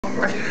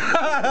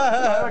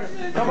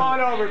Come on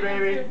over,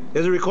 baby.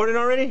 Is it recording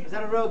already? Is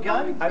that a real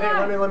gun? I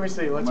think. Let me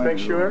see. Let's make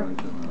sure.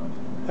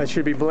 I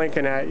should be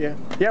blinking at you.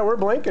 Yeah, we're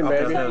blinking,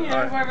 baby.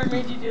 Whoever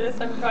made you do this,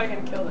 I'm probably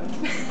gonna kill them.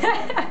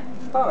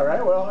 All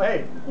right. Well,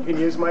 hey, you can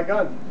use my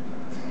gun.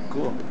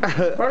 Cool. Look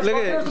at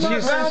it.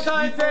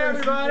 Valentine's Day,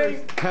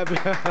 everybody. Happy.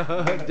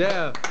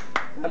 Damn.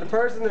 The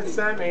person that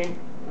sent me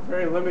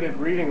very limited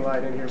reading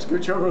light in here.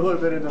 Scooch over a little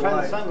bit into the light.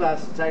 Try the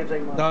sunglasses. Take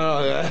them off.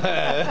 No.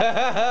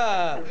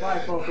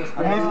 Focus,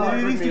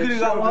 at least you could have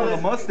got one with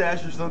a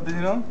mustache or something,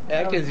 you know?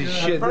 I can't see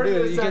shit. You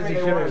can't see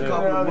shit. You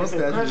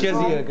can't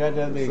see a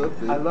goddamn thing.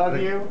 I love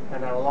you,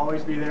 and I will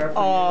always be there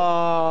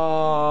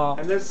for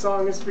you. And this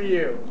song is for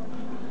you.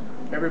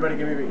 Everybody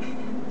give me a beat.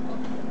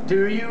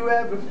 Do you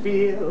ever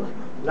feel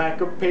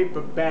like a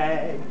paper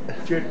bag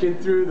drifting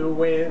through the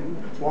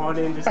wind,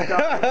 wanting to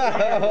stop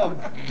again?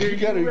 Do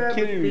you ever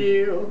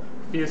feel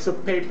so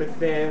paper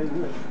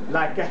thin,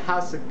 like a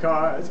house of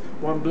cards,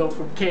 one blow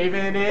from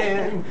caving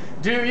in?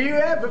 Do you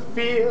ever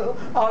feel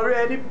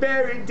already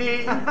buried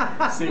deep,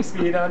 6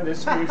 feet under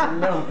streets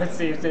and no one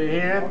seems to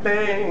hear a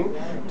thing?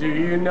 Do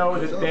you know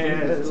that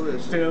there's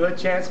still a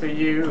chance for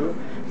you?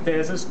 If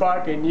there's a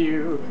spark in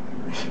you,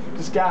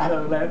 just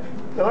gotta let.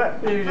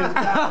 What? You just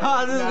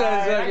got this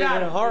guy's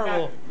fucking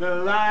horrible. The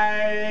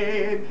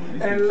light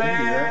and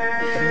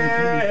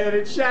let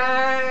it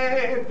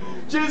shine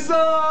just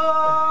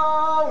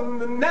on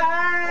the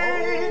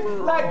night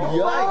like the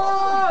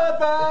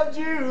 4th of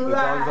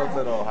July.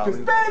 Cause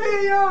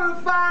baby, you're a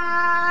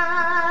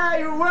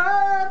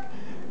firework.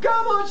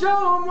 Come on, show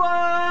them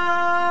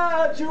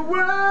what you're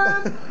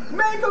worth.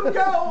 Make them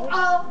go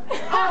up,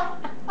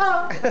 up,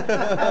 up.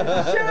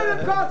 Shoot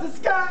across the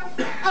sky,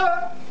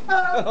 up.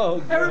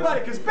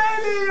 Everybody, cause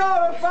baby, you're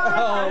a firework.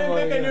 I didn't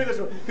think I knew this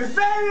one. Cause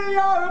baby,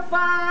 you're a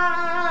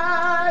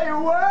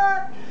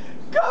firework.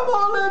 Come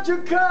on, let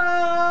your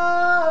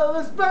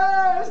colors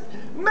burst.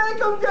 Make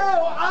them go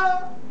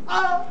up,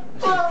 up,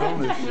 up.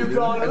 You're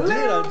gonna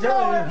live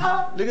going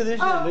up. Look at this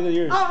shit. Look at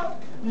yours.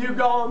 You're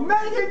gonna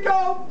make it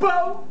go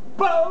boom,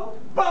 boom,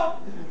 boom.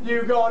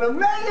 You're gonna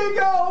make it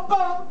go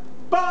boom,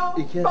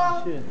 boom,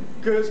 boom.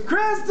 Cause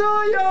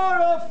Crystal, you're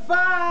a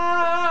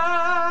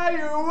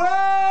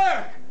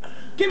firework.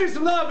 Give me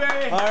some love,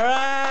 baby. All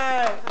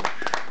right.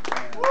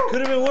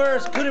 Could have been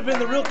worse. Could have been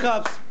the real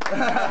cops.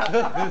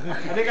 I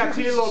think I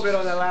peed a little bit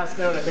on that last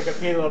note. I think I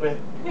peed a little bit.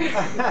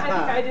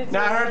 I did.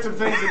 Now I heard some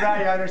things about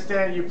you. I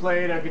understand you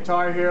played a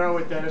Guitar Hero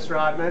with Dennis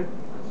Rodman.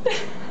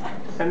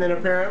 And then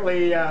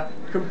apparently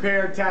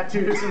compared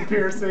tattoos and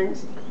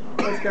piercings.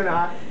 That's kind of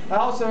hot. I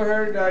also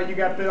heard you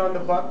got bit on the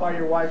butt by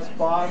your wife's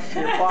boss.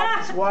 Your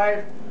boss's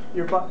wife.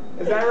 Is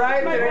that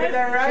right? Did I get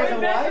that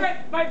right?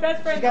 My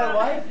best friend. You got a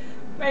wife?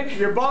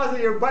 Your boss,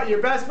 your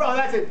best friend. Oh,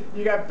 that's it.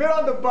 You got bit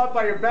on the butt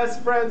by your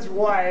best friend's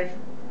wife.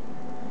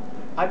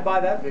 I'd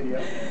buy that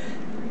video.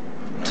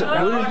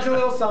 Now watch a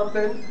little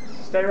something.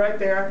 Stay right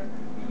there.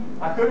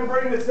 I couldn't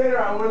bring this in or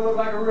I wouldn't look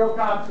like a real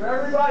cop. So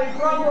everybody,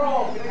 drum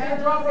roll. Can I get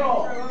a drum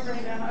roll?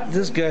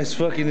 This guy's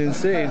fucking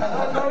insane.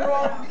 Drum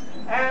roll.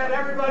 And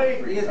everybody,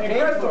 hey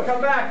Crystal,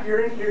 come back.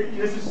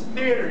 This is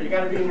theater. You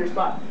got to be in your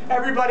spot.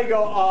 Everybody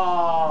go,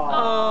 aww.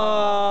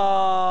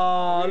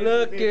 Oh,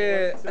 look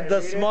at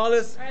the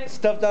smallest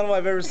stuffed animal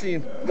I've ever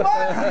seen. What?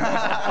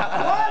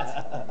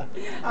 What?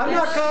 I'm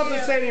not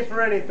compensating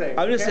for anything.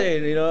 I'm just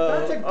saying, you know.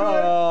 That's a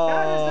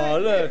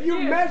good. Look. If you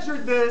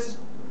measured this,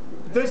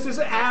 this is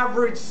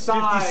average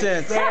size. 50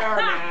 cents. There,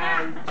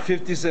 man.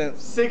 50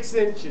 cents. 6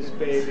 inches,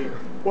 baby.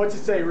 What's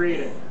it say? Read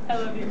it. I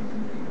love you.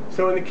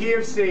 So in the key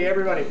of C,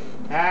 everybody.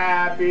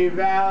 Happy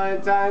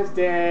Valentine's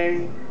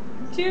Day.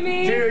 To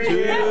me. To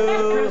you.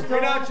 We're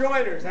not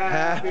joiners.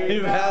 Happy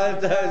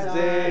Valentine's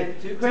Day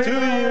to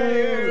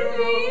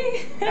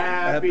you.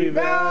 Happy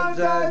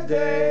Valentine's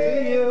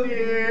Day to you.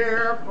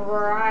 Dear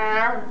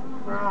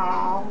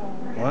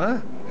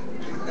What?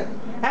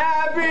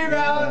 Happy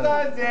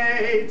Valentine's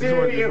Day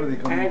to you.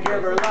 And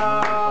give her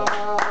love.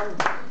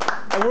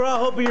 And we're all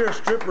hoping you're a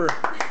stripper.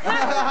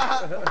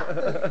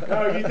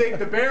 Oh, you think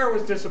the bear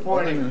was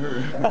disappointing?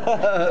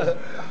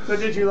 So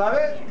did you love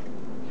it?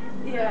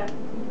 Yeah.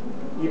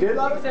 You did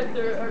love it? Except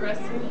the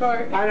arresting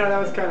part. I know, that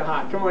was kind of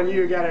hot. Come on,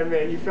 you gotta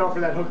admit, you fell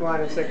for that hook,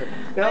 line, and sinker.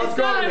 Now let's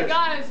go over this.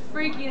 God, I was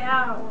freaking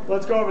out.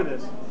 Let's go over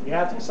this. You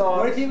had some songs.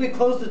 What did we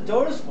close the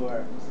doors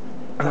for?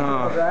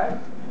 Okay.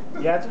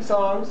 You had some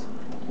songs.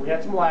 We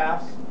had some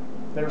laughs.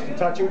 There were some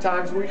touching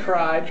times we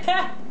cried.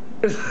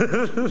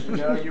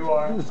 No, you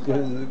are. This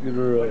guy's a good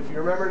But road. if you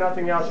remember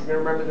nothing else, you're gonna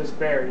remember this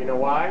bear. You know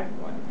why?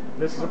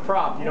 This is a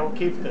prop. You don't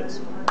keep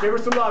this. Give her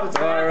some love. It's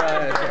All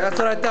right, that's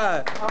what I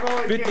thought. I'm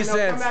only 50 kidding. No,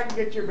 cents. come back and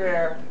get your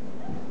bear.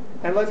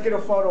 And let's get a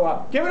photo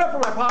up. Give it up for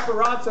my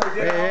paparazzo.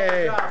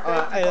 Hey,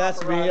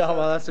 that's me.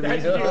 That's me.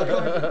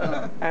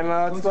 And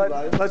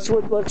let's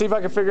see if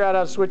I can figure out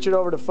how to switch it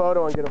over to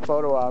photo and get a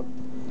photo up.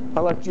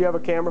 Do you have a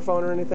camera phone or anything?